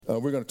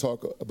We're going to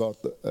talk about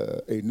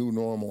a new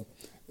normal.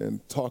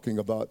 And talking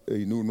about a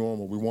new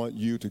normal, we want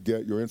you to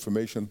get your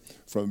information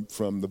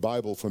from the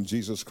Bible, from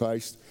Jesus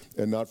Christ,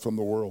 and not from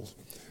the world.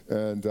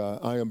 And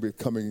I am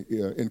becoming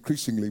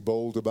increasingly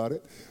bold about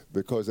it,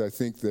 because I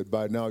think that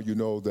by now you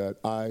know that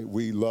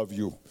we love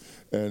you.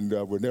 And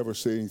we're never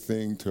saying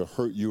anything to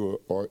hurt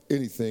you or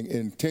anything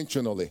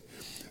intentionally.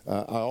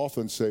 I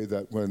often say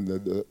that when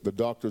the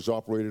doctors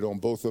operated on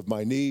both of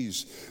my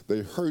knees,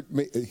 they hurt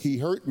me. He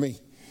hurt me,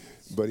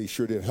 but he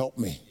sure did help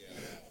me.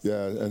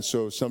 Yeah, and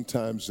so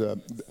sometimes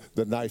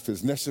the knife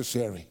is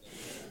necessary.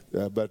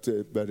 But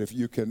if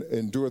you can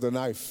endure the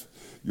knife,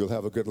 you'll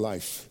have a good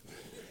life.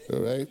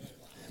 All right?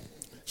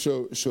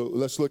 So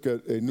let's look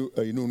at a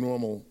new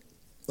normal,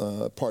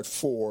 part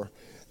 4.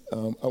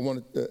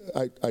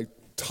 I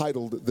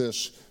titled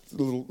this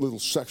little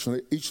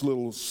section, each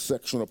little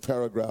section or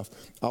paragraph,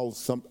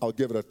 I'll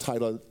give it a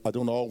title. I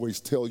don't always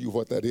tell you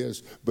what that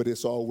is, but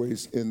it's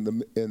always in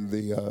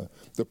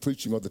the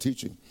preaching or the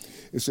teaching.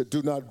 It said,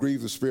 "Do not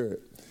grieve the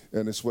Spirit,"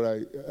 and it's what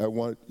I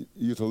want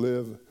you to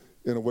live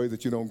in a way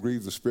that you don't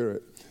grieve the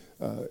Spirit.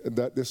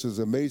 That this is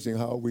amazing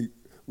how we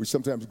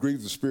sometimes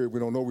grieve the Spirit. We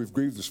don't know we've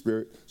grieved the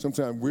Spirit.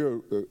 Sometimes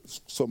we're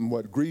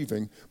somewhat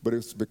grieving, but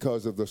it's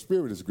because of the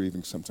Spirit is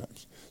grieving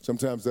sometimes.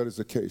 Sometimes that is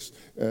the case.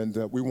 And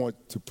we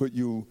want to put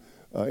you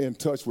in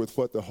touch with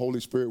what the Holy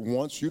Spirit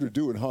wants you to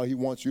do and how he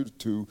wants you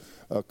to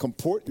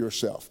comport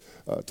yourself,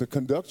 to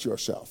conduct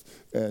yourself.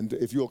 And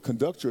if you'll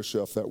conduct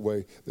yourself that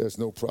way, there's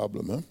no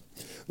problem. Huh?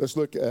 Let's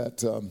look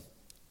at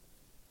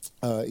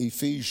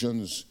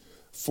Ephesians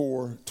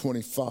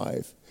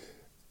 4:25.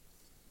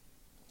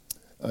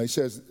 He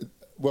says,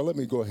 well, let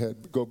me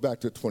go back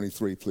to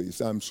 23,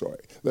 please. I'm sorry.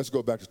 Let's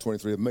go back to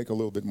 23 and make a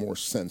little bit more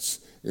sense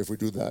if we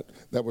do that.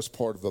 That was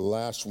part of the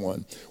last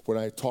one when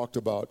I talked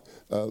about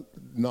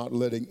not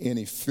letting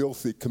any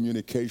filthy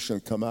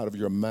communication come out of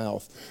your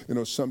mouth. You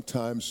know,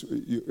 sometimes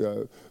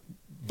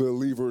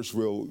believers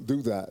will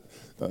do that.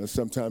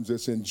 Sometimes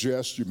it's in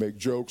jest. You make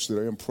jokes that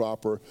are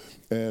improper.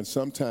 And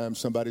sometimes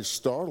somebody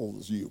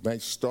may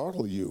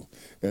startle you,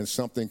 and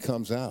something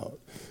comes out.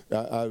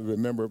 I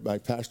remember my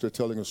pastor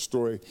telling a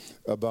story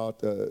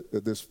about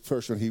this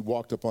person. He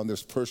walked up on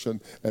this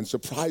person and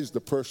surprised the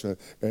person,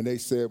 and they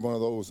said one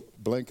of those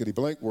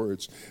blankety-blank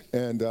words.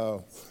 And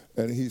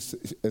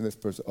this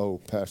person, "Oh,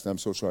 Pastor, I'm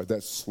so sorry.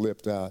 That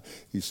slipped out."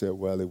 He said,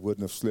 "Well, it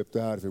wouldn't have slipped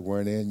out if it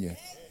weren't in you."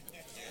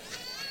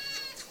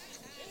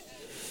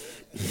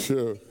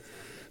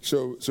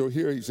 So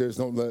here he says,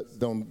 don't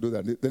do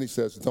that. Then he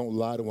says, don't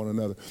lie to one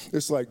another.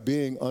 It's like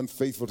being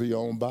unfaithful to your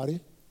own body.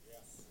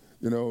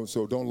 You know,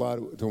 so don't lie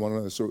to one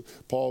another. So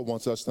Paul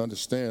wants us to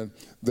understand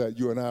that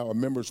you and I are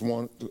members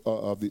one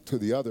to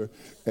the other,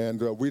 and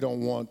we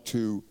don't want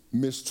to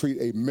mistreat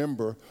a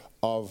member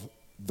of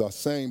the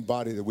same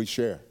body that we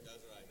share.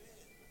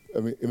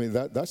 That's right. I mean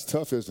that's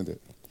tough, isn't it?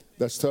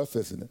 That's tough,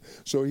 isn't it?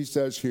 So he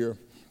says here,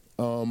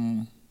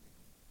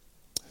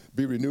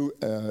 be renewed,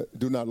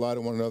 do not lie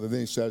to one another. Then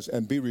he says,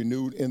 and be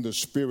renewed in the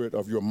spirit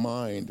of your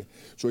mind.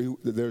 So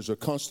there's a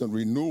constant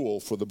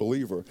renewal for the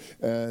believer.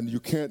 And you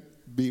can't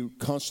be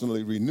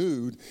constantly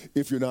renewed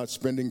if you're not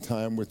spending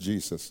time with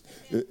Jesus.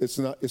 It's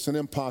an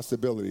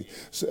impossibility.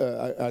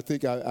 So, I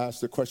think I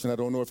asked the question, I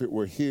don't know if it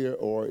were here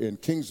or in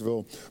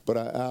Kingsville, but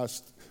I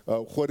asked,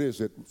 what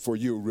is it for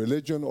you,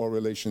 religion or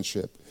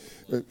relationship?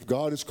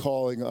 God is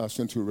calling us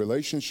into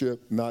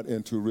relationship, not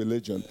into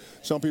religion.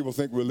 Some people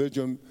think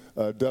religion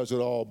does it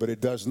all, but it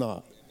does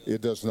not.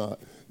 It does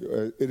not.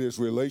 It is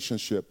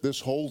relationship.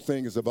 This whole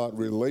thing is about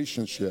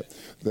relationship,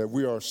 that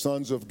we are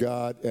sons of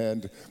God,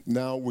 and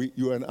now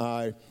you and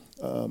I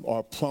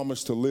are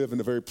promised to live in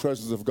the very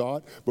presence of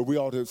God, but we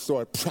ought to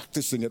start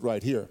practicing it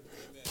right here.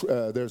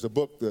 There's a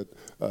book that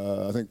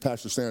I think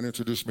Pastor Stan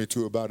introduced me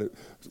to about it,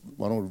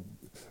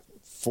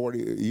 40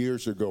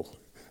 years ago.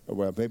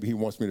 Well, maybe he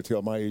wants me to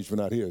tell my age, but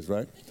not his,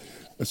 right?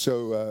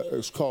 So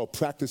it's called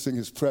Practicing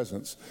His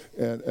Presence.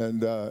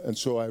 And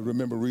so I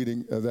remember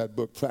reading that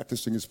book,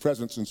 Practicing His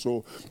Presence. And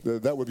so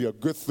that would be a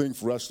good thing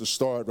for us to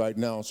start right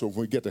now. So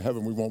when we get to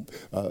heaven, we won't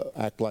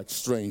act like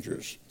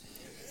strangers.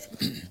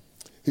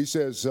 He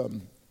says,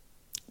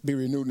 be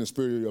renewed in the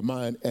spirit of your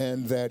mind,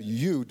 and that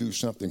you do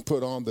something.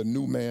 Put on the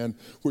new man,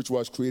 which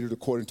was created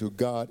according to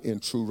God in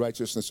true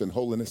righteousness and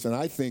holiness. And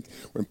I think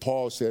when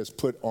Paul says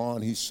put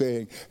on, he's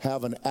saying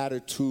have an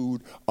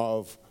attitude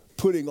of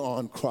putting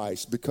on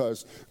Christ,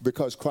 because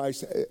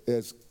Christ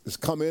has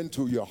come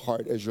into your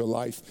heart as your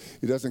life.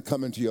 He doesn't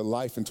come into your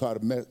life and try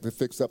to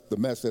fix up the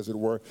mess, as it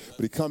were,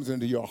 but he comes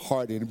into your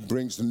heart and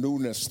brings the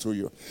newness to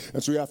you.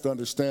 And so you have to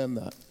understand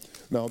that.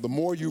 Now, the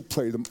more you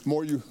pray, the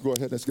more you go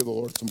ahead. Let's give the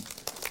Lord some.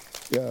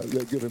 Yeah,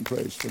 give him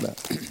praise for that.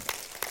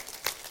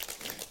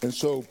 And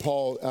so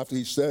Paul, after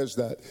he says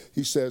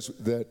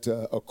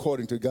that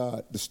according to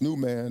God, this new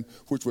man,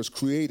 which was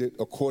created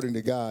according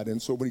to God.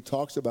 And so when he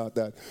talks about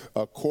that,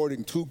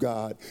 according to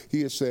God,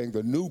 he is saying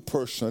the new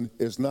person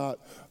is not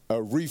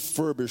a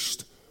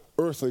refurbished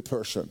earthly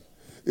person.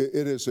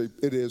 It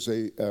is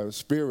a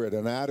spirit,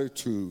 an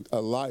attitude,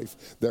 a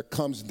life that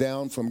comes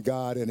down from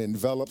God and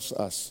envelops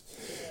us.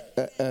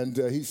 And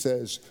he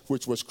says,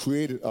 which was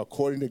created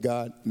according to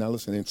God, now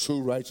listen, in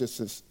true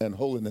righteousness and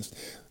holiness.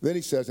 Then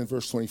he says in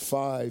verse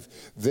 25,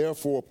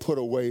 therefore put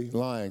away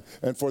lying.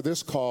 And for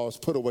this cause,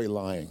 put away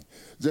lying.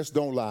 Just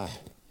don't lie.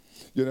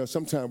 You know,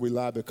 sometimes we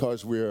lie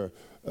because we're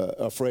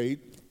afraid.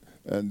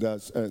 And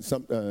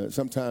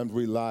sometimes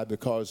we lie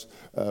because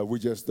we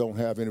just don't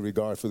have any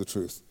regard for the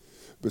truth.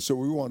 But so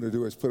what we want to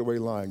do is put away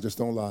lying. Just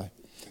don't lie.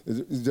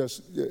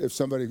 Just if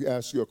somebody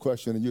asks you a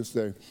question and you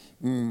say,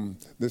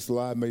 this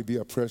lie may be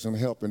a present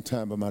help in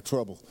time of my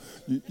trouble,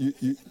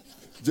 you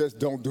just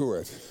don't do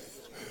it.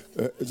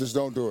 Just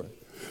don't do it.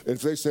 And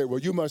if they say, well,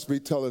 you must be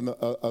telling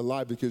a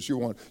lie because you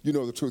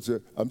know the truth,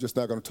 I'm just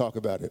not going to talk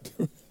about it.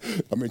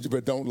 I mean,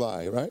 but don't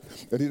lie, right?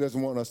 And he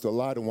doesn't want us to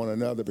lie to one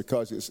another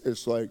because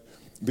it's like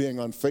being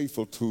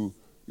unfaithful to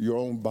your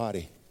own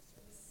body.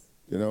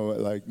 You know,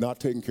 like not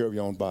taking care of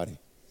your own body.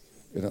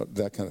 You know,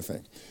 that kind of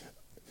thing.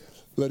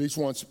 Let each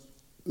one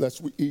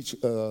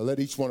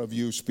of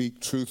you speak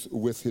truth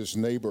with his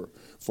neighbor,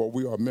 for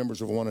we are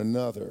members of one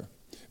another.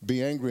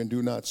 Be angry and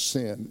do not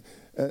sin.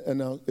 And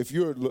now, if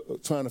you're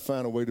trying to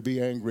find a way to be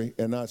angry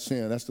and not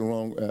sin, that's the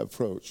wrong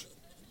approach.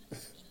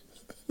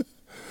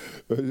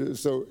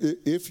 So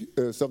if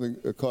something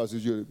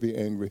causes you to be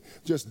angry,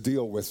 just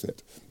deal with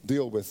it.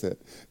 Deal with it.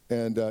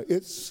 And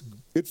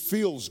it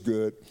feels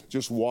good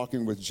just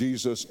walking with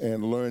Jesus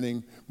and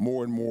learning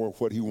more and more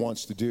what he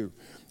wants to do.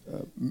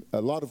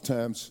 A lot of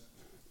times,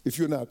 if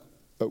we're not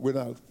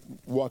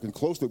walking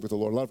closely with the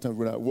Lord, a lot of times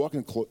we're not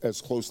walking as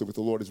closely with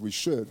the Lord as we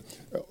should,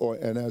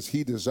 and as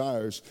he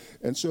desires,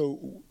 and so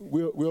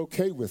we're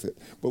okay with it.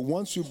 But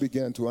once you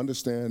begin to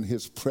understand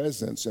his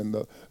presence and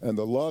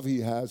the love he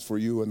has for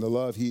you and the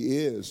love he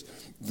is,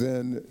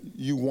 then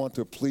you want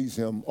to please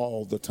him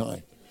all the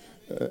time.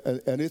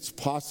 And it's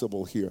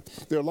possible here.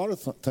 There are a lot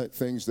of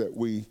things that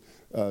we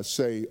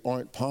say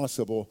aren't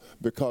possible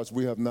because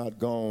we have not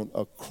gone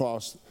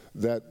across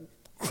that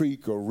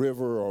creek or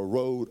river or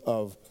road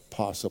of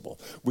possible.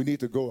 We need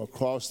to go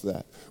across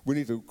that. We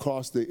need to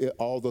cross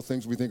all the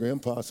things we think are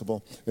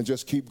impossible and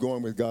just keep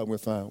going with God and we'll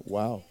find,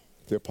 wow,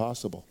 they're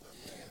possible.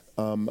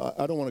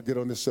 I don't want to get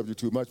on this subject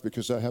too much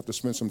because I have to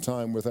spend some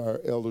time with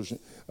our elders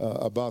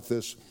about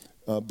this,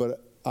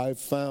 but I've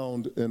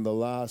found in the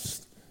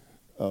last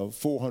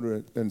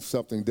 400 and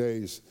something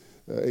days,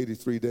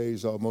 83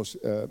 days almost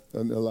in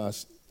the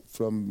last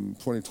from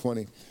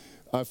 2020,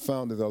 I've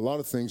found that a lot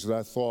of things that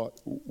I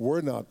thought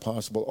were not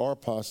possible are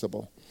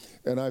possible.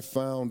 And I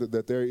found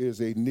that there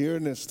is a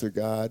nearness to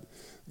God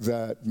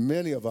that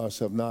many of us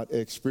have not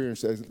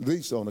experienced, at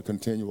least on a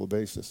continual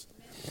basis.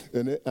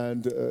 I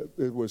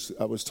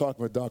was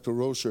talking with Dr.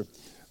 Rocher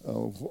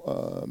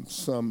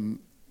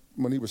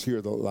when he was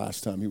here the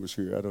last time he was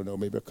here, I don't know,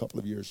 maybe a couple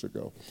of years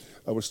ago.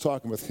 I was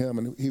talking with him,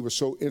 and he was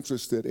so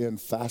interested in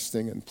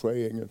fasting and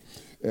praying,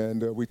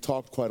 and we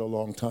talked quite a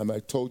long time. I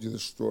told you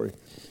this story.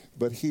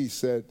 But he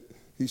said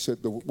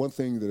the one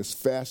thing that is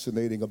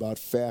fascinating about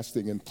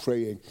fasting and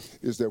praying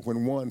is that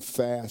when one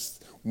fasts,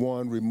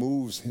 one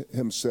removes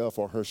himself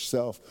or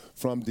herself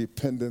from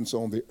dependence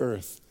on the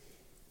earth.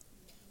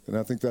 And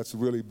I think that's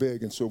really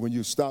big. And so when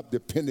you stop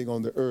depending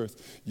on the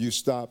earth, you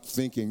stop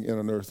thinking in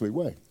an earthly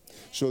way.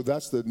 So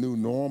that's the new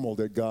normal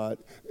that God,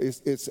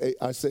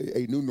 I say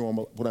a new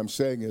normal. What I'm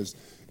saying is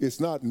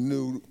it's not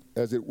new,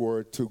 as it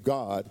were, to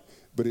God,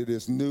 but it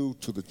is new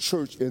to the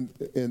church in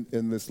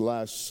this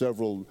last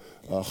several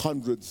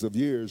hundreds of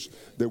years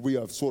that we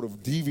have sort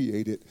of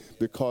deviated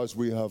because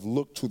we have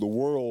looked to the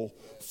world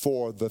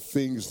for the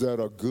things that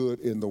are good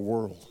in the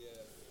world.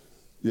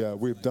 Yeah,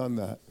 we've done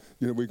that.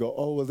 You know, we go,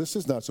 oh, well, this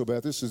is not so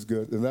bad. This is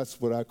good. And that's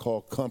what I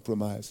call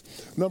compromise.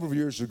 A number of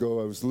years ago,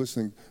 I was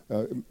listening.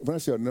 When I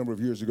say a number of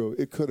years ago,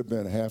 it could have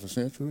been half a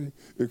century.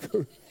 It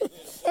could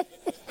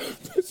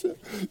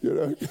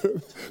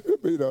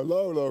it'd been a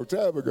long, long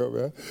time ago,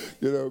 man.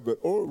 You know, but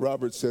Oral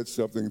Roberts said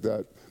something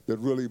that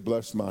really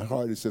blessed my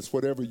heart. He says,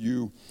 whatever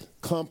you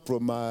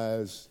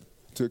compromise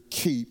to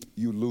keep,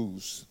 you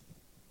lose.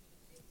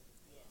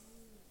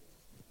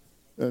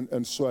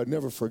 And so I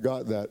never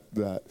forgot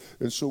that.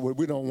 And so what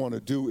we don't want to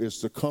do is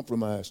to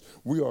compromise.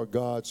 We are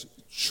God's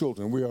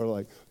children. We are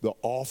like the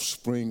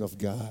offspring of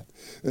God.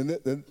 And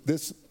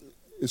this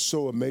is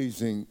so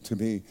amazing to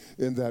me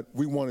in that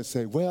we want to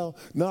say, well,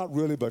 not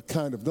really, but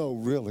kind of. No,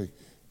 really.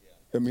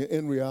 I mean,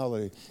 in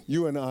reality,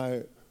 you and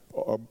I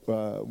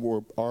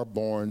were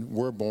born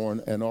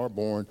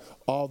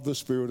of the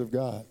Spirit of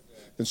God.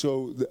 And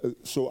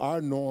so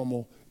our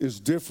normal is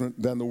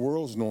different than the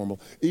world's normal.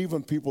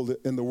 Even people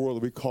in the world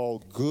that we call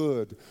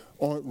good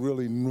aren't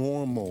really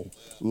normal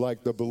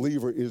like the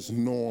believer is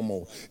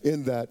normal.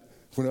 In that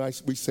when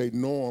we say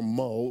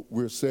normal,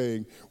 we're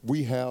saying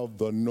we have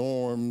the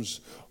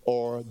norms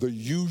or the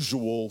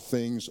usual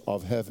things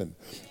of heaven.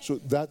 So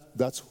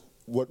that's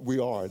what we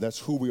are. That's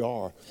who we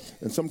are.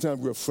 And sometimes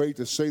we're afraid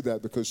to say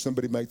that because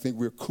somebody might think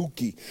we're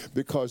kooky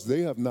because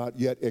they have not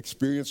yet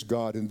experienced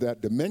God in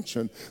that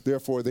dimension.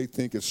 Therefore, they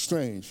think it's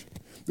strange.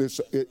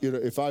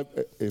 If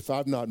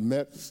I've not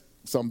met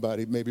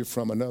somebody maybe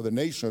from another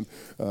nation,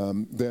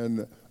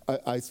 then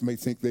I may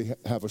think they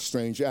have a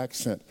strange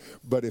accent,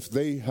 but if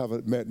they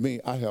haven't met me,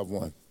 I have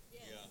one.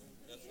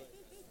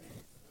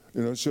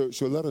 You know, so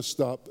let us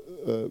stop,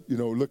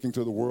 looking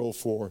to the world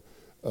for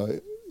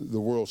the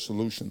world's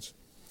solutions.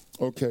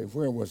 Okay,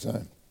 where was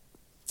I?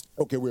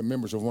 Okay, we're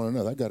members of one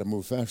another. I got to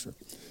move faster.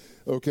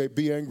 Okay,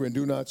 be angry and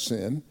do not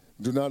sin.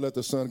 Do not let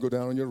the sun go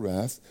down on your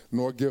wrath,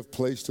 nor give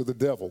place to the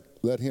devil.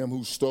 Let him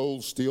who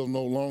stole steal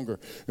no longer.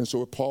 And so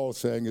what Paul is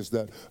saying is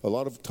that a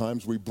lot of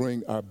times we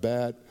bring our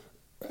bad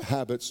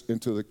habits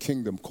into the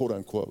kingdom, quote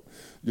unquote.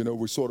 You know,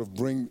 we sort of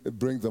bring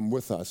them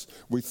with us.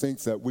 We think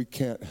that we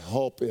can't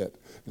help it.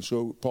 And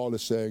so Paul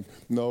is saying,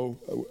 no,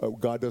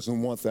 God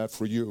doesn't want that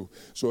for you.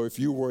 So if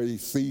you were a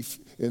thief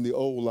in the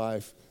old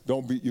life,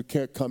 you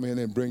can't come in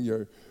and bring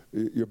your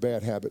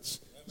bad habits.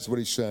 That's what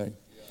he's saying.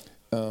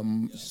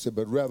 He said,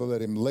 but rather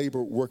let him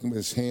labor, working with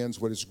his hands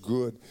what is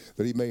good,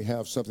 that he may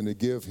have something to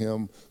give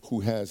him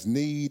who has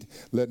need.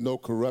 Let no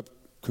corrupt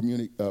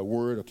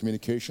word or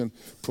communication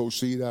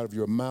proceed out of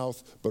your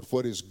mouth, but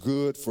what is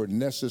good for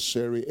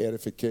necessary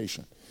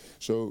edification.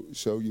 So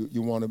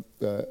you want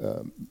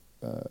to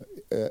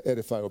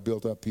edify or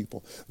build up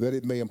people, that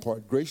it may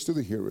impart grace to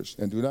the hearers,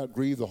 and do not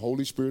grieve the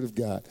Holy Spirit of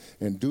God,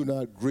 and do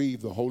not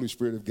grieve the Holy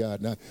Spirit of God.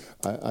 Now,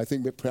 I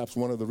think that perhaps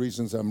one of the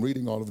reasons I'm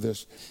reading all of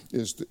this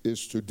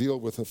is to deal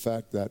with the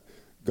fact that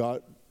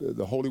God,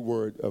 the Holy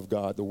Word of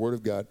God, the Word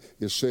of God,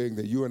 is saying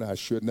that you and I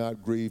should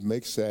not grieve,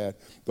 make sad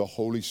the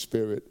Holy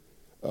Spirit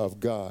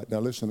of God. Now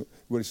listen to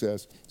what he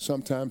says.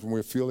 Sometimes when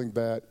we're feeling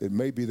bad, it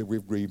may be that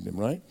we've grieved him,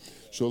 right?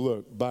 So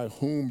look, by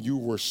whom you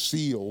were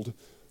sealed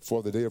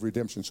for the day of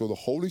redemption. So the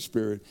Holy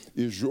Spirit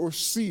is your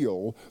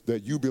seal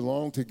that you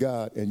belong to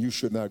God and you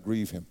should not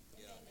grieve him.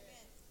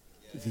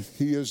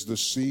 He is the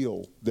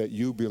seal that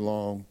you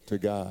belong to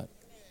God.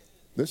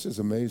 This is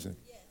amazing.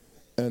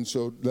 And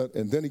so,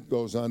 and then he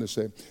goes on to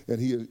say, and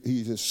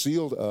he has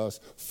sealed us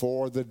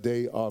for the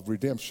day of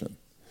redemption.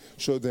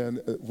 So then,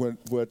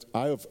 what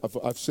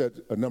I've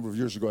said a number of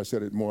years ago, I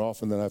said it more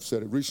often than I've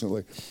said it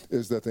recently,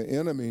 is that the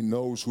enemy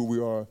knows who we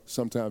are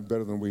sometimes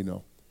better than we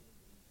know.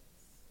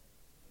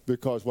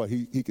 Because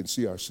he can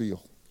see our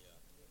seal.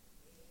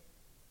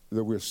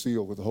 That we're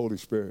sealed with the Holy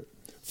Spirit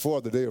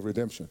for the day of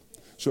redemption.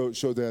 So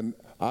then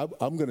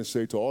I'm going to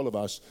say to all of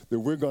us that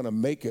we're going to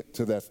make it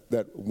to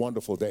that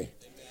wonderful day.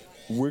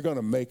 We're going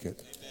to make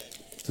it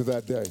to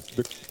that day.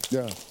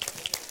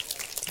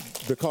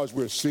 Because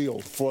we're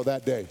sealed for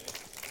that day.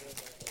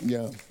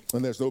 Yeah,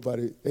 and there's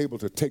nobody able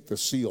to take the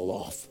seal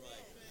off.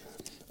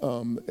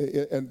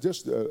 And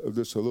just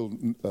a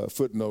little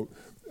footnote,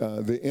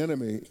 the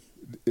enemy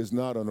is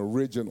not an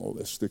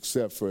originalist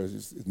except for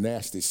his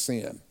nasty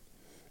sin.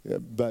 Yeah,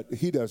 but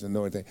he doesn't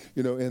know anything.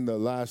 You know, in the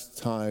last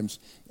times,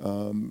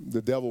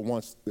 the devil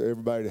wants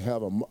everybody to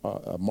have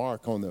a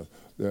mark on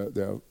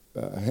their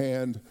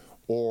hand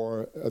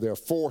or their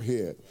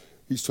forehead.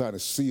 He's trying to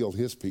seal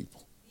his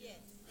people.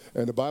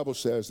 And the Bible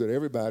says that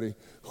everybody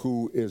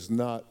who is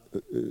not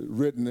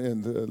written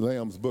in the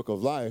Lamb's book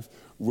of life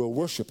will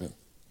worship him.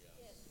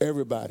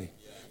 Everybody.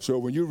 So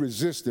when you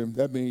resist him,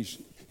 that means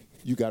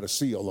you got a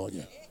seal on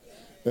you.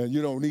 And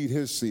you don't need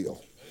his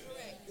seal.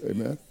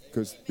 Amen.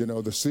 Because,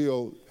 the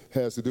seal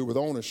has to do with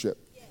ownership.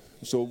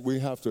 So we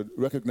have to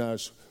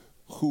recognize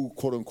who,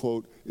 quote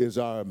unquote, is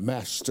our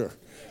master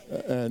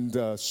and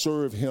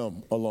serve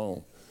him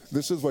alone.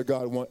 This is what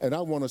God wants. And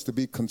I want us to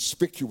be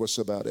conspicuous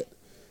about it.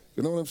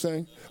 You know what I'm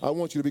saying? I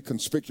want you to be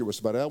conspicuous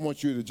about it. I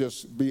want you to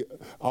just be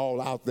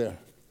all out there.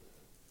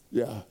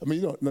 Yeah. I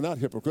mean, not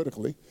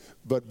hypocritically,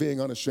 but being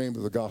unashamed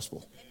of the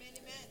gospel.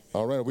 Amen.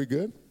 All right. Are we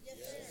good?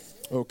 Yes.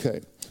 Okay.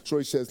 So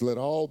he says, let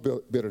all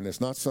bitterness,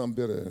 not some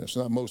bitterness,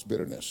 not most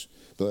bitterness,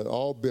 but let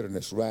all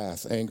bitterness,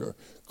 wrath, anger,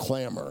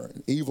 clamor,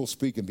 and evil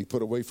speaking be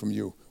put away from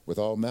you with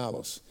all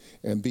malice.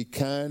 And be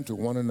kind to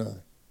one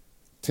another,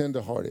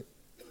 tenderhearted,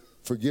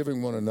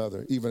 forgiving one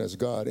another, even as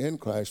God in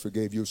Christ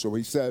forgave you. So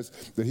he says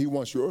that he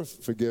wants your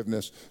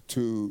forgiveness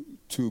to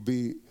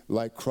be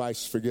like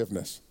Christ's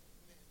forgiveness.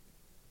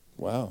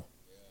 Wow.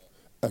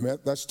 I mean,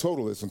 that's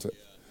total, isn't it?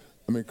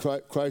 I mean,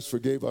 Christ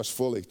forgave us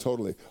fully,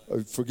 totally.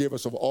 Forgive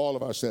us of all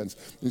of our sins.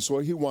 And so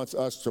he wants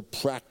us to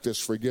practice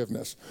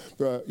forgiveness.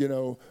 Why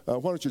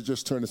don't you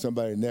just turn to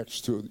somebody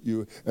next to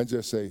you and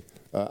just say,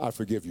 I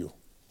forgive you.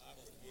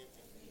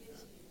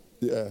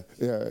 Yeah.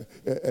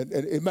 And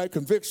it might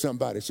convict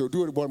somebody, so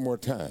do it one more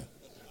time.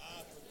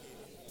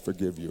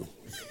 Forgive you.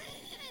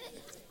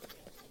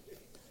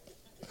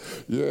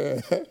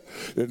 Yeah.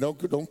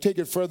 Don't take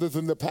it further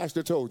than the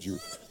pastor told you.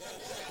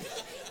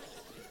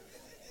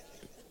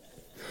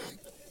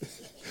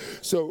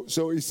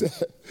 So he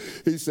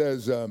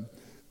says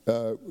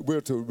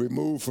we're to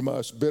remove from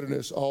us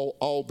bitterness,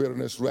 all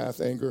bitterness,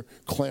 wrath, anger,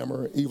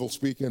 clamor, evil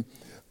speaking,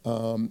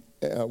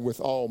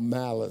 with all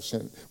malice.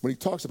 And when he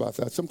talks about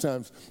that,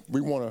 sometimes we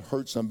want to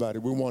hurt somebody.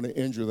 We want to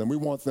injure them. We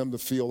want them to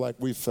feel like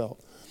we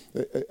felt.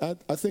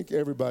 I think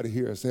everybody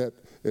here has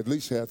at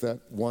least had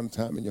that one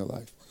time in your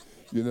life.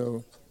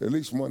 At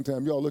least one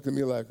time. Y'all look at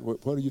me like,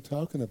 what are you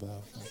talking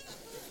about?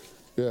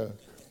 Yeah.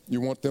 You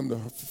want them to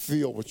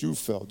feel what you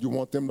felt. You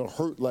want them to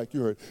hurt like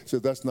you hurt. So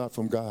that's not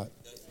from God.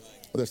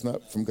 That's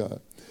not from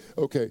God.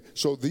 Okay,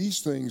 so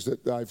these things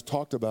that I've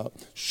talked about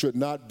should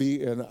not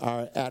be in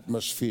our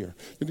atmosphere.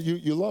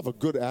 You love a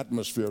good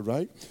atmosphere,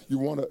 right? You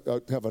want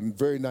to have a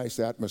very nice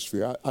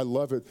atmosphere. I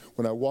love it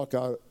when I walk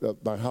out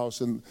of my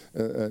house in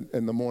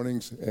the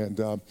mornings and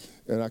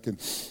I can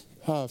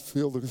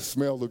feel the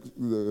smell,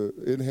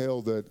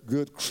 inhale that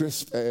good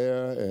crisp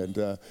air, and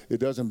it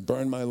doesn't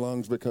burn my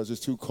lungs because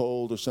it's too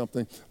cold or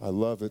something. I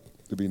love it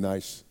to be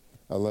nice.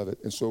 I love it.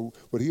 And so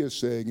what he is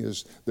saying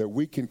is that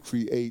we can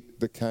create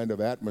the kind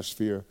of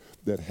atmosphere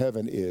that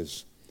heaven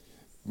is.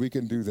 We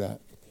can do that.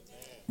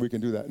 We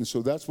can do that. And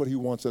so that's what he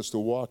wants us to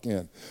walk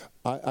in.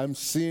 I'm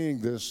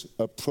seeing this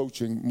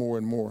approaching more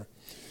and more.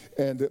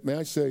 And may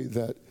I say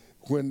that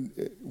when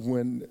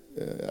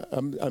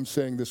I'm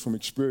saying this from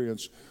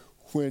experience,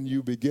 when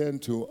you begin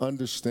to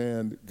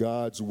understand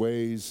God's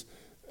ways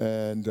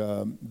and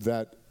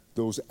that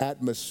those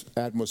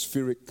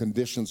atmospheric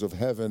conditions of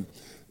heaven,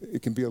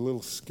 it can be a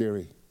little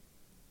scary.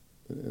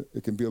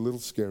 It can be a little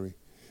scary.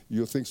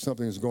 You'll think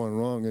something is going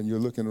wrong and you're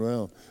looking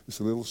around. It's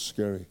a little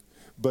scary.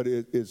 But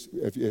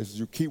as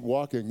you keep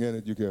walking in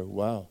it, you go,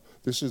 wow,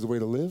 this is the way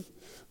to live?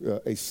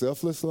 A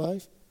selfless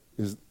life?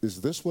 Is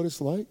this what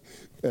it's like?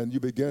 And you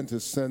begin to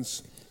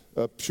sense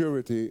a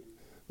purity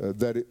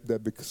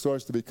that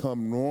starts to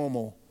become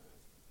normal,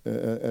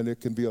 and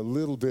it can be a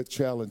little bit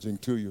challenging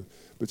to you.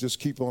 But just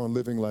keep on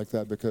living like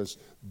that, because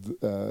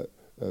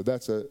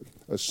that's a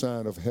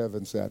sign of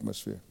heaven's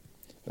atmosphere.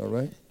 All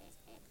right?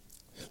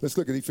 Let's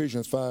look at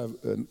Ephesians 5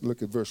 and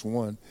look at verse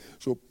 1.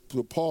 So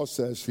Paul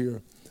says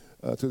here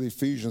to the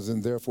Ephesians,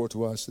 and therefore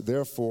to us,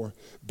 therefore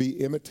be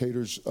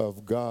imitators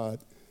of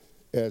God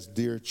as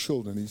dear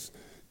children.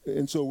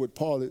 And so with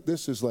Paul,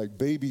 this is like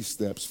baby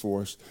steps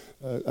for us.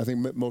 I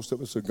think most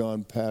of us have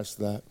gone past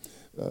that.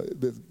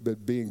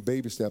 But being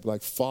baby step,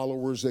 like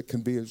followers, that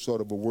can be a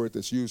sort of a word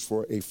that's used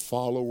for a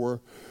follower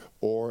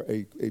or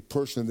a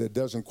person that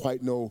doesn't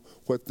quite know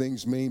what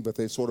things mean, but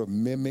they sort of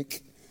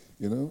mimic.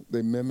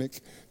 They mimic.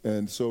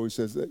 And so he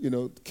says that,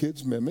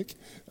 kids mimic.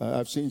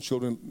 I've seen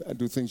children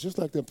do things just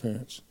like their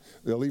parents.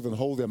 They'll even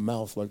hold their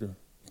mouth like their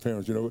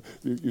parents.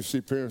 You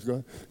see parents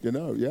going,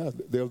 yeah,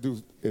 they'll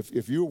do.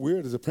 If you're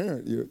weird as a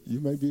parent, you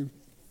may be,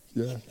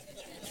 yeah.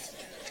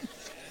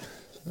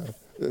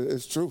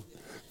 It's true.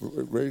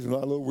 Raising a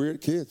lot of little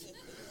weird kids.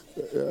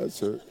 Yeah,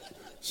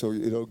 so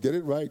get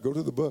it right. Go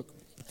to the book.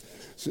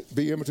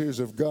 Be imitators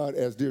of God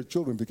as dear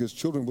children, because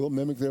children will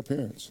mimic their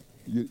parents.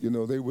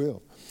 They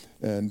will.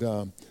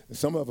 And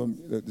some of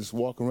them just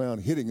walk around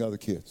hitting other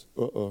kids.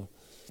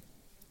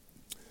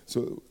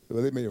 So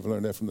they may have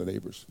learned that from the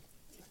neighbors.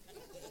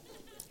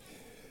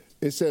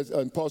 It says,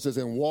 and Paul says,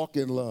 and walk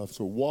in love.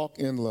 So walk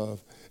in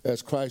love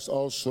as Christ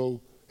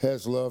also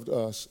has loved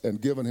us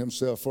and given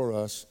himself for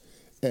us,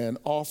 an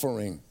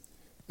offering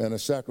and a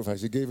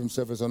sacrifice. He gave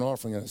himself as an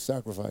offering and a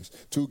sacrifice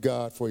to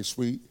God for a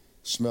sweet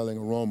smelling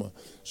aroma.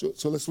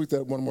 So let's read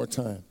that one more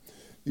time.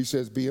 He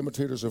says, be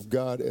imitators of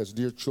God as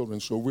dear children.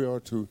 So we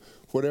are to,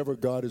 whatever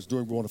God is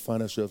doing, we want to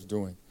find ourselves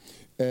doing.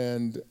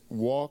 And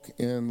walk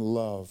in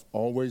love,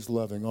 always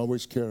loving,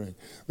 always caring.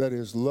 That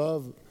is,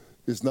 love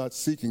is not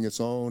seeking its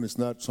own. It's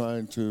not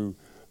trying to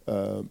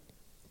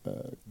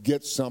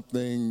get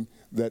something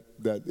that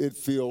it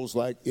feels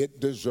like it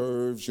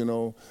deserves.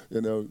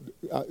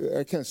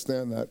 I can't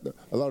stand that.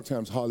 A lot of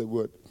times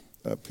Hollywood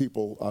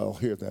people, I'll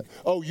hear that.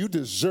 Oh, you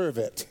deserve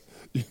it.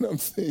 I'm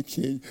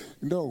thinking,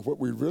 no, what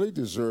we really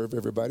deserve,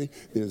 everybody,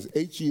 is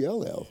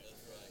HELL.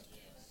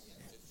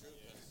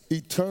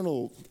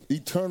 Eternal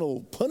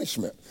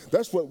punishment.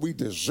 That's what we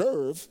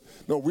deserve.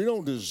 No, we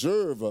don't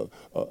deserve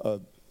a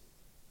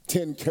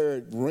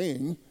 10-carat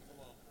ring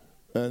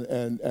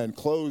and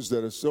clothes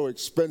that are so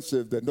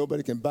expensive that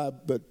nobody can buy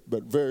but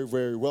very,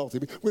 very wealthy.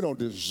 We don't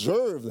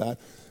deserve that.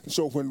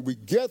 So when we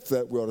get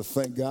that, we ought to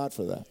thank God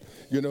for that.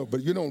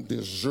 But you don't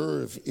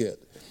deserve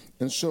it.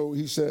 And so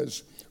he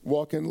says,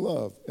 walk in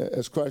love,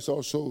 as Christ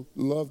also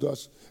loved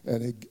us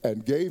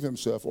and gave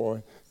himself,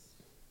 or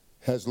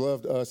has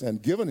loved us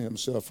and given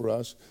himself for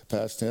us,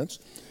 past tense.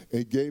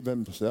 He gave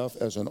himself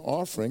as an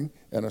offering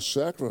and a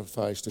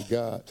sacrifice to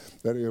God.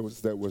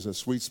 That was a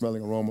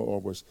sweet-smelling aroma,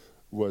 or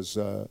was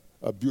a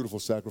beautiful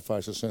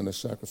sacrifice, a sinless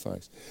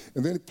sacrifice.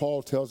 And then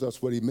Paul tells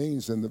us what he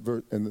means in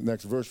the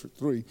next verse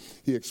 3.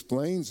 He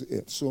explains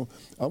it. So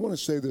I want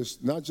to say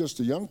this not just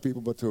to young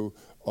people, but to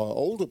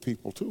older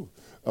people too.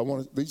 I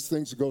want these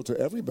things to go to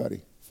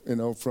everybody,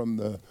 from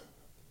the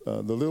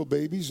little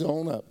babies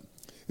on up.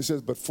 It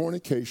says, but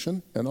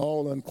fornication and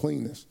all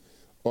uncleanness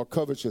or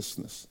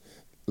covetousness,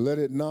 let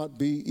it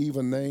not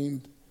even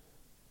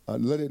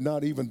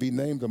be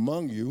named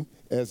among you,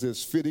 as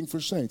is fitting for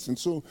saints. And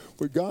so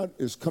where God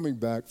is coming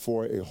back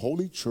for a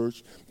holy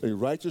church, a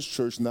righteous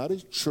church, not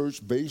a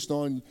church based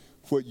on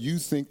what you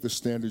think the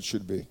standard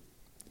should be.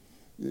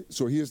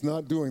 So he is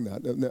not doing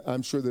that.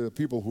 I'm sure there are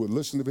people who would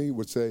listen to me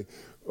would say,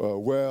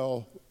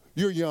 well,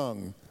 you're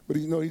young. But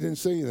he didn't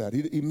say that.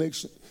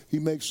 He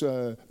makes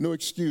no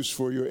excuse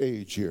for your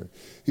age here.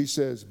 He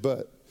says,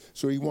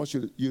 so he wants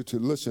you to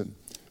listen.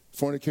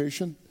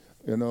 Fornication,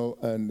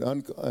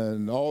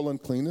 and all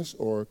uncleanness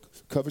or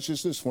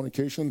covetousness,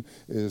 fornication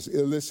is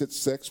illicit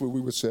sex, what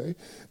we would say,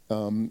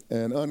 and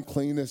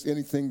uncleanness,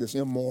 anything that's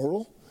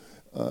immoral,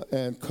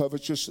 and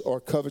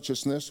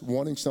covetousness,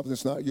 wanting something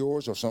that's not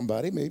yours or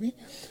somebody maybe.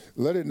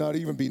 Let it not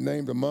even be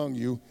named among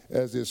you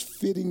as is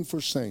fitting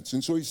for saints.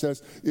 And so he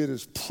says it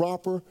is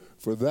proper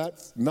for that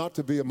not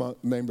to be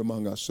named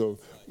among us. So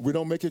we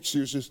don't make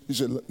excuses. He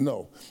said,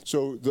 no.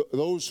 So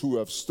those who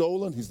have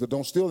stolen, he said,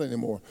 don't steal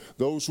anymore.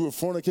 Those who have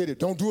fornicated,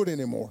 don't do it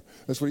anymore.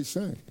 That's what he's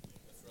saying.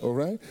 All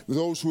right?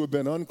 Those who have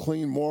been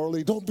unclean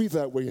morally, don't be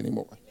that way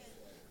anymore.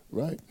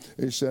 Right?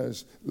 He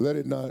says, let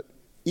it not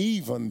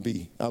even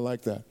be. I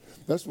like that.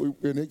 That's what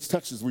in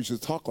Texas we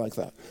should talk like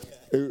that.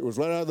 It was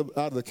right out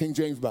of the King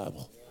James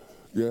Bible.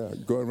 Yeah,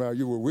 going around,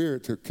 you were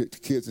weird to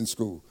kids in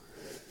school.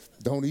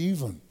 Don't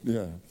even.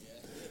 Yeah.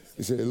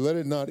 He said, let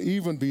it not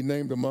even be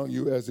named among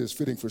you as is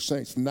fitting for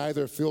saints,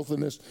 neither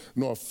filthiness,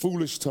 nor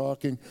foolish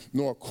talking,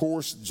 nor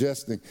coarse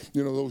jesting.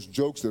 You know, those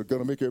jokes that are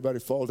going to make everybody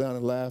fall down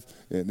and laugh,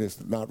 and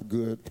it's not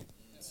good,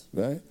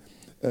 right?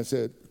 And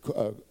said,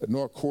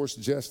 nor coarse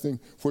jesting,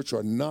 which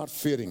are not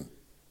fitting,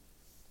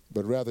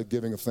 but rather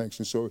giving of thanks.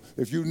 And so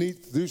if you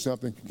need to do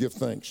something, give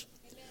thanks.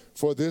 Amen.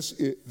 For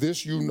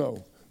this you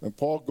know. And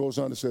Paul goes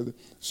on to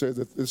say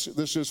that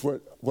this is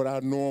what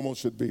our normal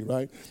should be,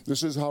 right?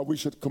 This is how we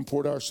should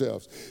comport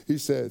ourselves. He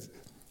said,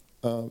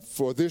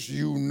 for this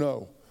you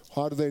know.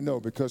 How do they know?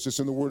 Because it's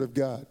in the Word of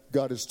God.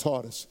 God has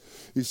taught us.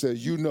 He said,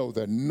 you know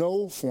that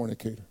no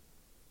fornicator,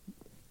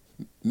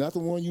 not the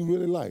one you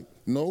really like,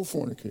 no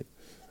fornicator,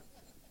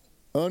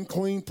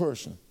 unclean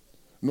person,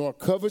 nor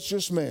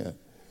covetous man,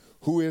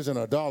 who is an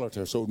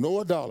idolater. So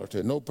no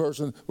idolater, no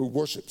person who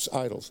worships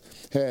idols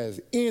has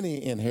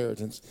any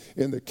inheritance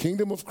in the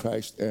kingdom of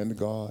Christ and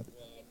God.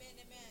 Amen,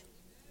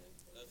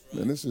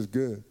 amen. And this is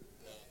good.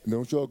 And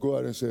don't y'all go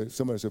out and say,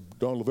 somebody said,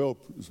 Don Lavelle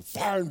is a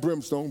fire and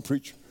brimstone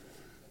preacher.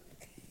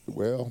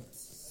 Well,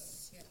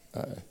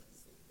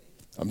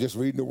 I'm just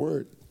reading the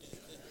word.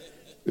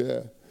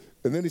 Yeah.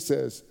 And then he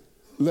says,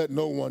 let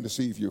no one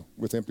deceive you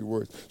with empty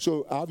words.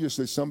 So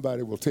obviously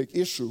somebody will take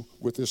issue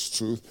with this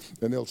truth,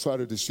 and they'll try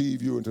to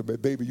deceive you into,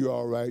 baby, you're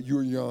all right,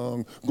 you're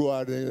young, go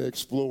out and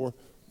explore.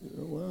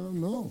 Well,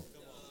 no.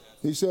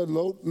 He said,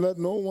 let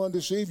no one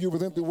deceive you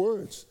with empty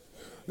words.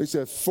 He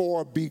said,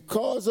 for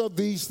because of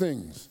these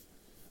things,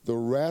 the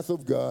wrath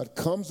of God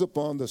comes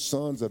upon the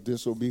sons of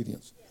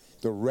disobedience.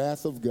 The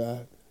wrath of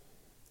God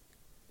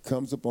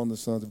comes upon the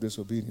sons of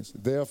disobedience.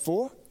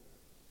 Therefore,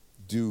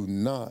 do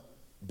not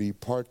be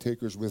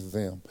partakers with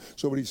them.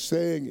 So what he's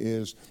saying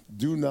is,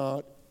 do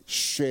not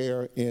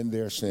share in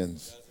their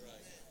sins.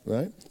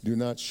 Right? Do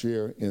not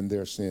share in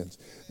their sins.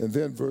 And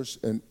then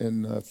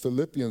in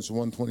Philippians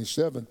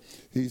 1:27,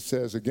 he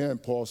says again,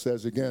 Paul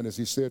says again, as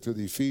he said to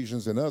the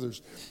Ephesians and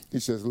others,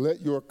 he says,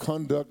 let your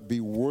conduct be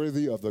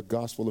worthy of the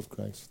gospel of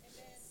Christ.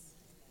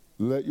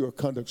 Let your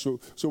conduct. So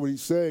what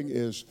he's saying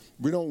is,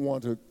 we don't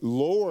want to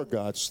lower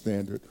God's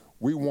standard.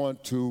 We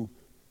want to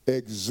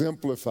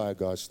exemplify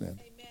God's standard.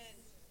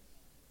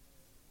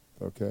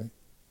 Okay.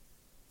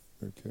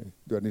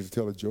 Do I need to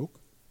tell a joke?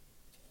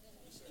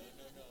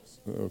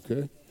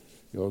 Okay.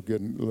 Y'all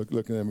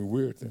looking at me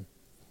weird then.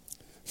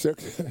 2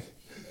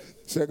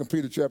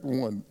 Peter chapter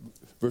 1,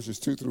 verses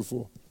 2 through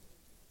 4.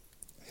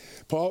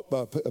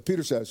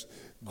 Peter says,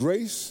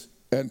 grace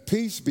and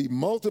peace be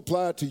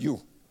multiplied to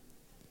you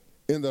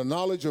in the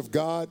knowledge of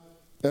God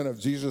and of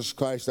Jesus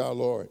Christ our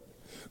Lord.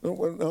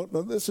 Now,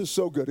 this is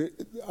so good.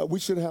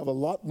 We should have a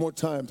lot more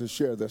time to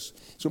share this.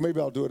 So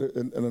maybe I'll do it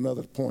in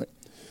another point.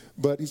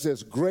 But he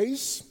says,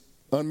 grace,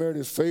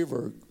 unmerited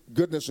favor,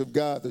 goodness of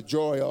God, the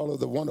joy, all of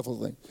the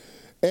wonderful things,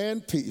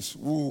 and peace.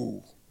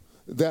 Ooh,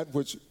 that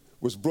which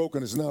was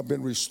broken has now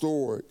been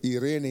restored.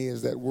 Irene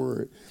is that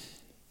word.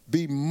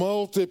 Be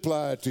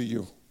multiplied to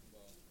you.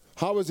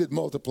 How is it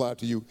multiplied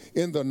to you?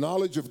 In the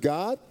knowledge of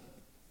God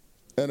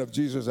and of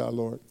Jesus our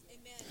Lord.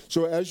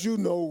 So as you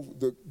know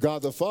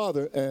God the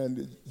Father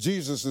and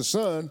Jesus the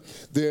Son,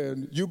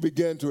 then you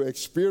begin to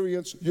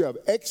experience, you have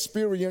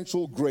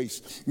experiential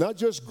grace. Not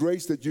just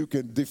grace that you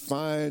can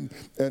define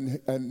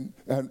and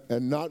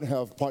not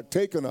have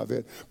partaken of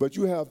it, but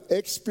you have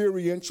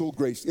experiential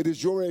grace. It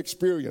is your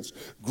experience.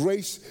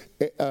 Grace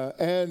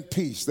and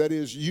peace. That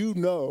is, you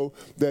know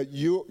that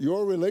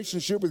your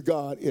relationship with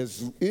God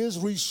is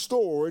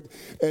restored,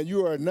 and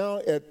you are now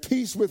at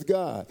peace with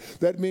God.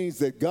 That means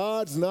that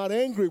God's not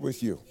angry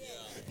with you.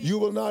 You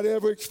will not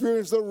ever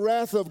experience the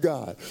wrath of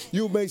God.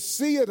 You may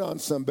see it on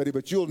somebody,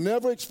 but you'll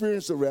never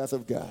experience the wrath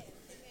of God.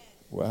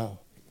 Wow.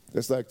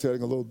 That's like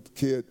telling a little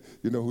kid,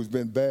 who's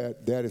been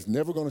bad, Dad is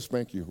never going to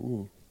spank you.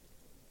 Ooh.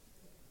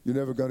 You're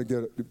never going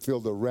to feel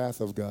the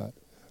wrath of God.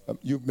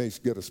 You may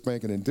get a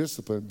spanking and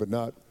discipline, but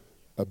not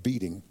a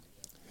beating.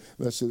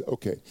 Let's say,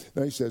 okay.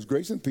 Now he says,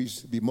 grace and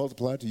peace be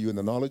multiplied to you in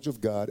the knowledge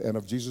of God and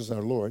of Jesus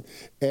our Lord,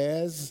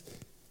 as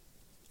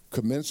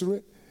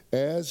commensurate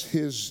as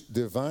his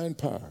divine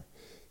power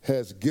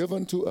has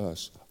given to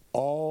us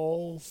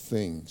all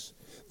things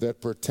that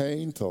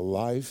pertain to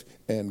life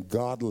and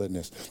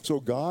godliness. So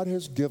God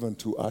has given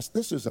to us,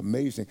 this is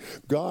amazing,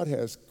 God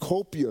has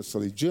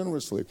copiously,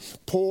 generously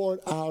poured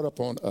out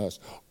upon us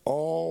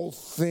all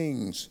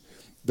things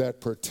that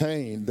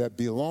pertain, that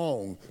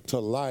belong to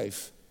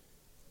life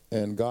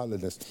and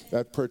godliness.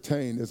 That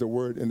pertain is a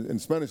word in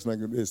Spanish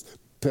language is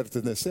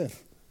pertenecer,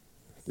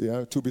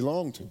 to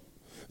belong to.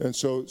 And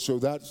so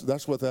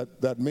that's what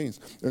that means.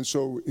 And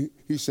so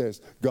he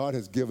says, God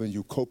has given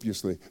you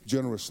copiously,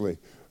 generously,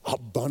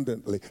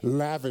 abundantly,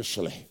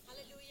 lavishly.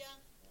 Hallelujah.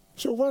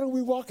 So why don't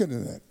we walk into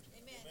that?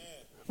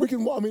 Amen. We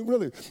can walk, I mean,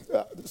 really,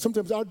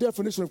 sometimes our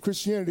definition of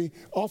Christianity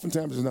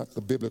oftentimes is not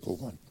the biblical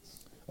one.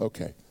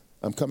 Okay,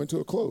 I'm coming to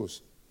a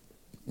close.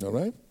 All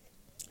right?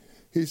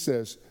 He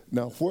says,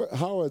 now,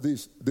 how are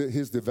these,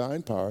 his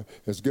divine power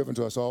has given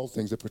to us all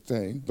things that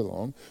pertain,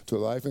 belong to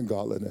life and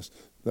godliness.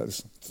 That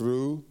is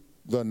through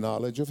the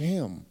knowledge of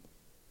him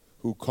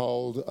who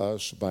called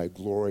us by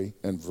glory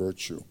and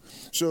virtue.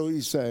 So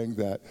he's saying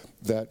that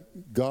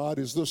God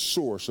is the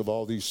source of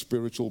all these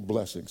spiritual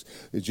blessings.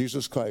 That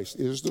Jesus Christ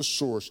is the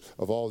source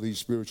of all these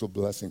spiritual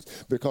blessings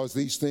because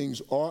these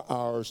things are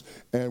ours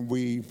and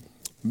we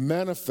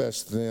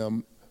manifest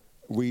them,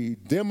 we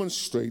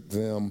demonstrate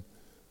them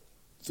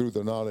through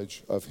the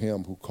knowledge of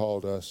him who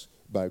called us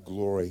by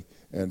glory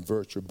and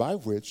virtue, by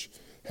which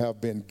have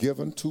been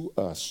given to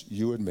us,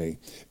 you and me,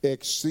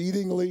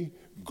 exceedingly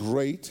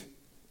great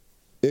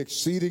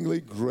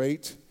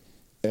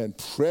and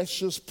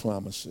precious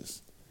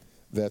promises,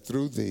 that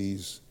through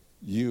these,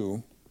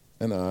 you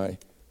and I,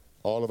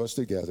 all of us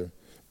together,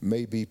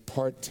 may be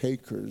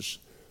partakers.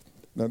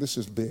 Now this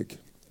is big.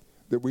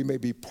 That we may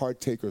be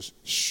partakers,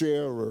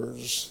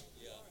 sharers.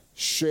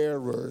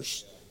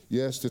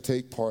 Yes, to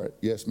take part.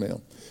 Yes,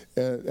 ma'am.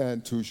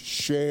 And to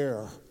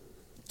share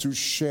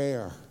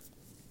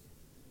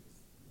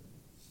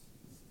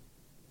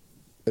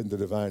in the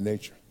divine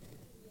nature.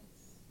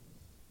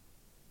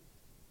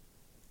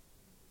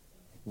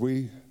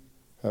 We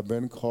have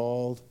been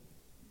called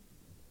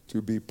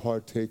to be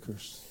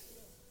partakers,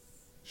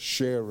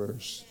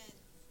 sharers,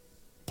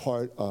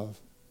 part of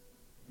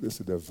this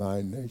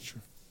divine nature.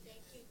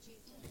 Thank you,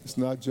 Jesus. It's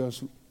not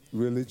just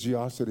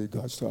religiosity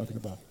God's talking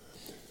about.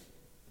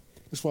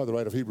 That's why the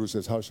writer of Hebrews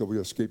says, how shall we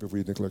escape if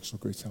we neglect so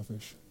great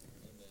salvation?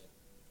 Amen.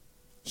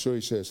 So he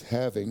says,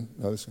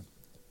 now listen,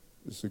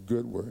 this is a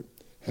good word,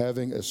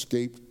 having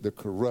escaped the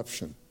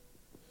corruption,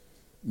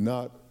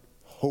 not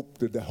hope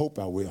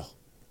I will,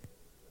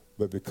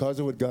 but because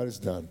of what God has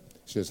done,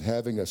 he says,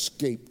 having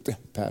escaped,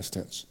 past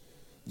tense,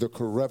 the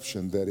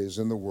corruption that is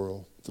in the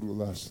world through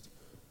lust.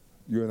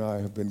 You and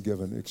I have been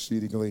given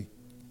exceedingly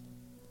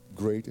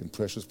great and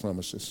precious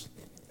promises.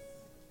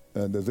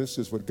 And this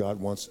is what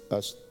God wants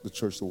us, the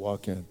church, to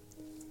walk in.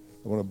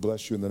 I want to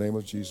bless you in the name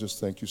of Jesus.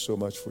 Thank you so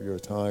much for your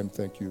time.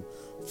 Thank you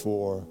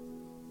for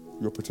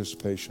your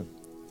participation.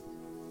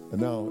 And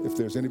now, if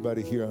there's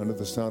anybody here under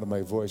the sound of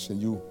my voice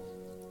and you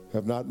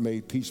have not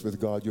made peace with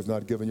God, you've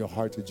not given your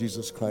heart to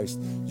Jesus Christ,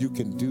 you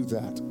can do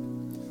that.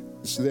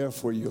 It's there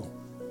for you.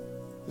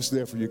 It's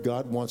there for you.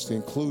 God wants to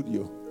include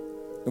you.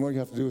 And all you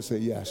have to do is say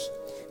yes.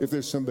 If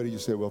there's somebody you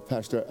say, well,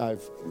 Pastor,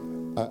 I've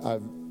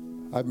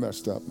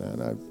messed up,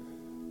 man.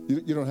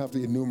 You don't have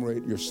to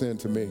enumerate your sin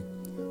to me,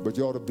 but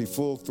you ought to be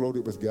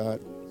full-throated with God.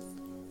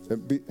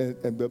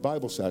 And the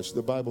Bible says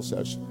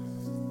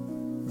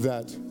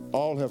that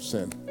all have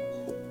sinned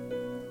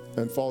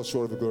and fall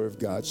short of the glory of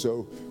God.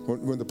 So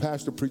when the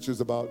pastor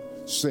preaches about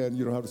sin,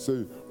 you don't have to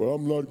say, well,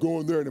 I'm not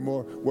going there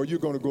anymore. Well, you're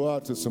going to go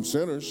out to some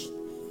sinners.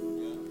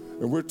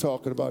 And we're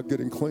talking about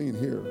getting clean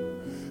here.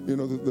 You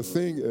know, the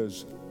thing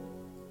is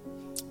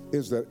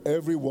that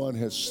everyone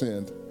has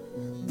sinned.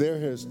 There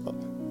has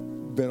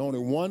been only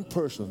one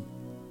person.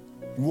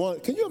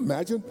 Can you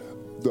imagine?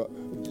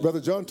 Brother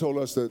John told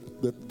us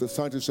that the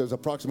scientist says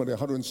approximately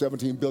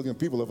 117 billion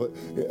people have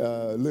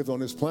lived on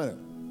this planet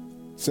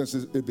since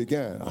it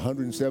began.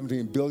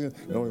 117 billion,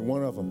 and only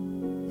one of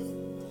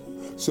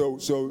them. So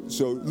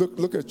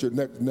look at your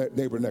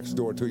neighbor next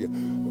door to you.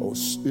 Oh,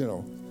 you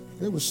know,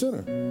 they were a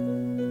sinner.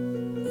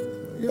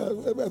 Yeah,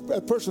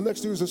 that person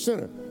next to you is a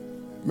sinner.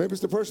 Maybe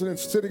it's the person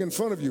that's sitting in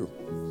front of you.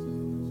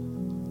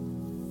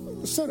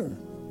 A sinner.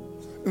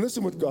 And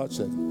listen what God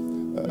said.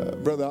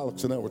 Brother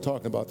Alex and I were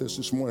talking about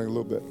this morning a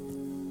little bit.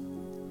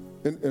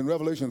 In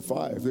Revelation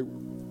 5,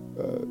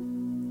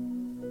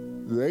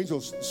 the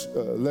angels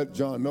let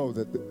John know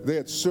that they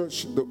had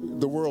searched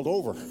the world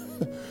over.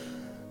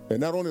 And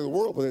not only the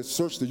world, but they had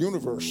searched the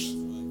universe.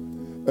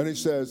 And he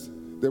says,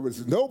 there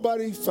was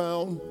nobody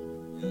found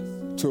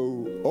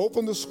to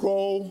open the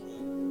scroll,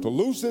 to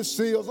loose the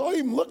seals, or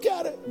even look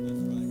at it.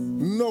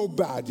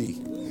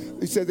 Nobody.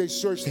 He said they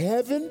searched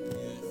heaven.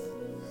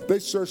 They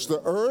searched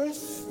the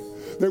earth.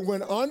 They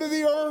went under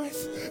the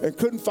earth and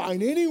couldn't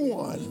find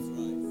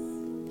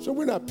anyone. So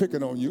we're not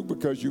picking on you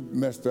because you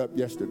messed up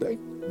yesterday.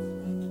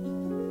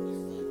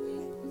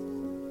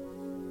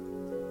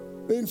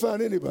 They didn't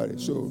find anybody.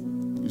 So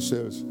he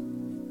says,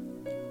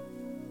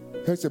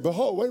 he said,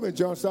 behold, wait a minute,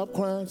 John, stop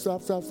crying.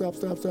 Stop.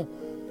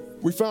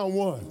 We found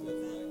one.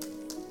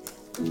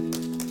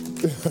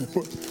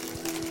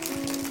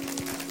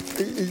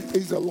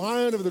 He's the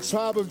Lion of the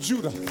tribe of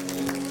Judah.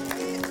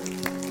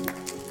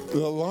 The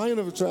Lion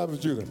of the tribe of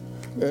Judah.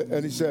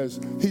 And he says,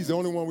 he's the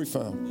only one we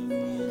found.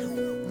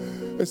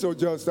 And so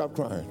John stopped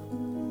crying.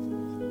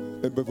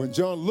 But when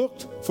John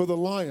looked for the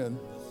lion,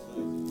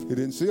 he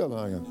didn't see a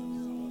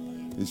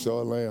lion. He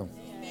saw a lamb.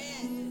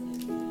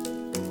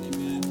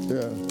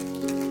 Yeah.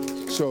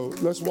 So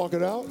let's walk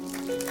it out.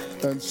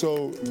 And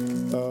so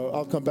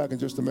I'll come back in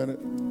just a minute.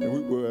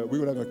 And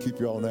we're not going to keep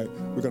you all night.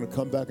 We're going to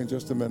come back in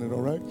just a minute,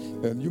 all right?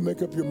 And you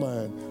make up your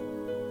mind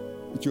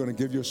that you're going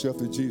to give yourself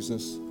to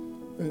Jesus.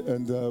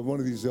 And one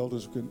of these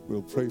elders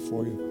will pray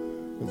for you.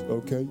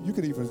 Okay? You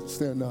can even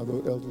stand now.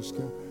 The elders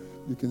can.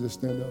 You can just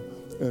stand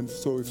up. And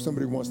so if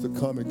somebody wants to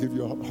come and give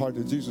your heart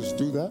to Jesus,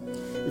 do that.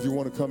 If you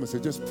want to come and say,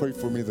 just pray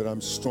for me that I'm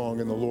strong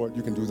in the Lord,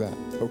 you can do that.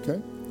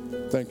 Okay?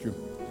 Thank you.